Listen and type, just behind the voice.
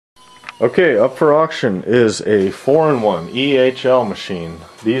Okay, up for auction is a 4-in-1 EHL machine.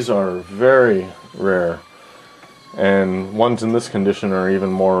 These are very rare, and ones in this condition are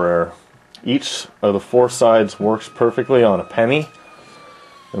even more rare. Each of the four sides works perfectly on a penny.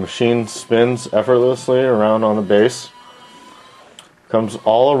 The machine spins effortlessly around on the base. Comes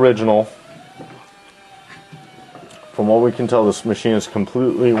all original. From what we can tell, this machine is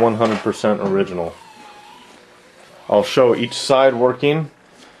completely 100% original. I'll show each side working.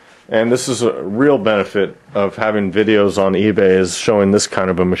 And this is a real benefit of having videos on eBay, is showing this kind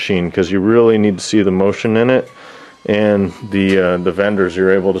of a machine, because you really need to see the motion in it, and the vendors,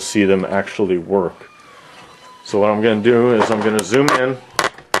 you're able to see them actually work. So what I'm going to do is I'm going to zoom in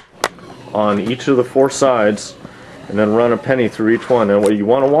on each of the four sides and then run a penny through each one. And what you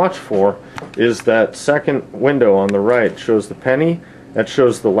want to watch for is that second window on the right shows the penny. That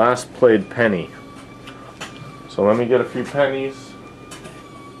shows the last played penny. So let me get a few pennies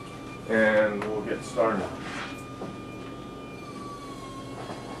and we'll get started.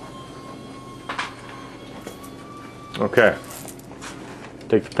 Okay,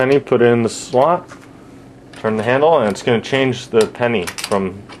 take the penny, put it in the slot, turn the handle, and it's going to change the penny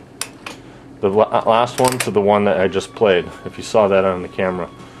from the last one to the one that I just played, if you saw that on the camera.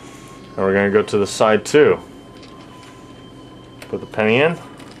 And we're going to go to the side 2. Put the penny in.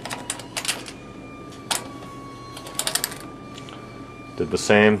 Did the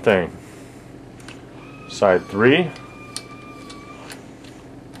same thing. Side 3.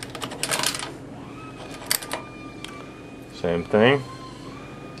 Same thing.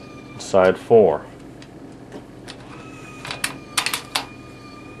 Side 4.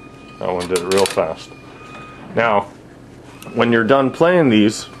 That one did it real fast. Now, when you're done playing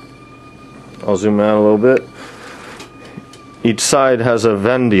these, I'll zoom out a little bit. Each side has a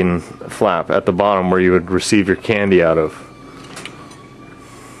vending flap at the bottom where you would receive your candy out of.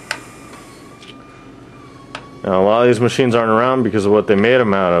 Now, a lot of these machines aren't around because of what they made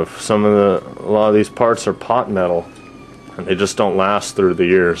them out of. A lot of these parts are pot metal, and they just don't last through the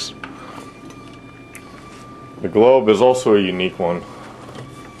years. The globe is also a unique one.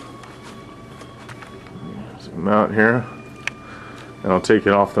 Zoom out here, and I'll take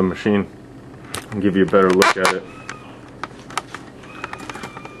it off the machine and give you a better look at it.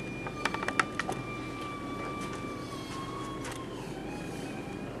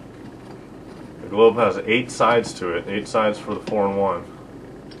 The globe has 8 sides to it, 8 sides for the 4-in-1.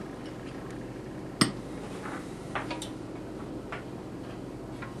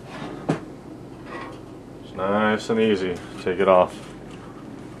 It's nice and easy. Take it off.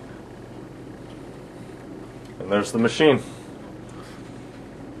 And there's the machine.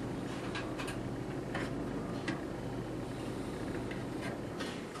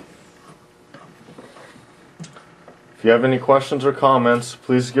 If you have any questions or comments,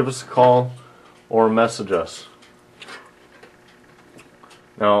 please give us a call or message us.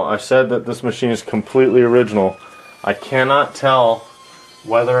 Now, I said that this machine is completely original. I cannot tell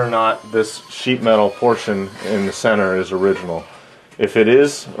whether or not this sheet metal portion in the center is original. If it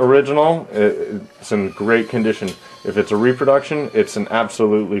is original, it's in great condition. If it's a reproduction, it's an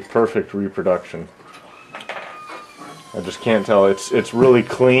absolutely perfect reproduction. I just can't tell. It's really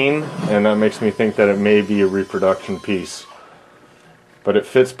clean, and that makes me think that it may be a reproduction piece. But it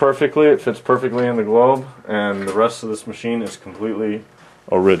fits perfectly. It fits perfectly in the globe, and the rest of this machine is completely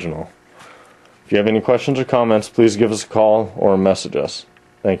original. If you have any questions or comments, please give us a call or message us.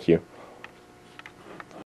 Thank you.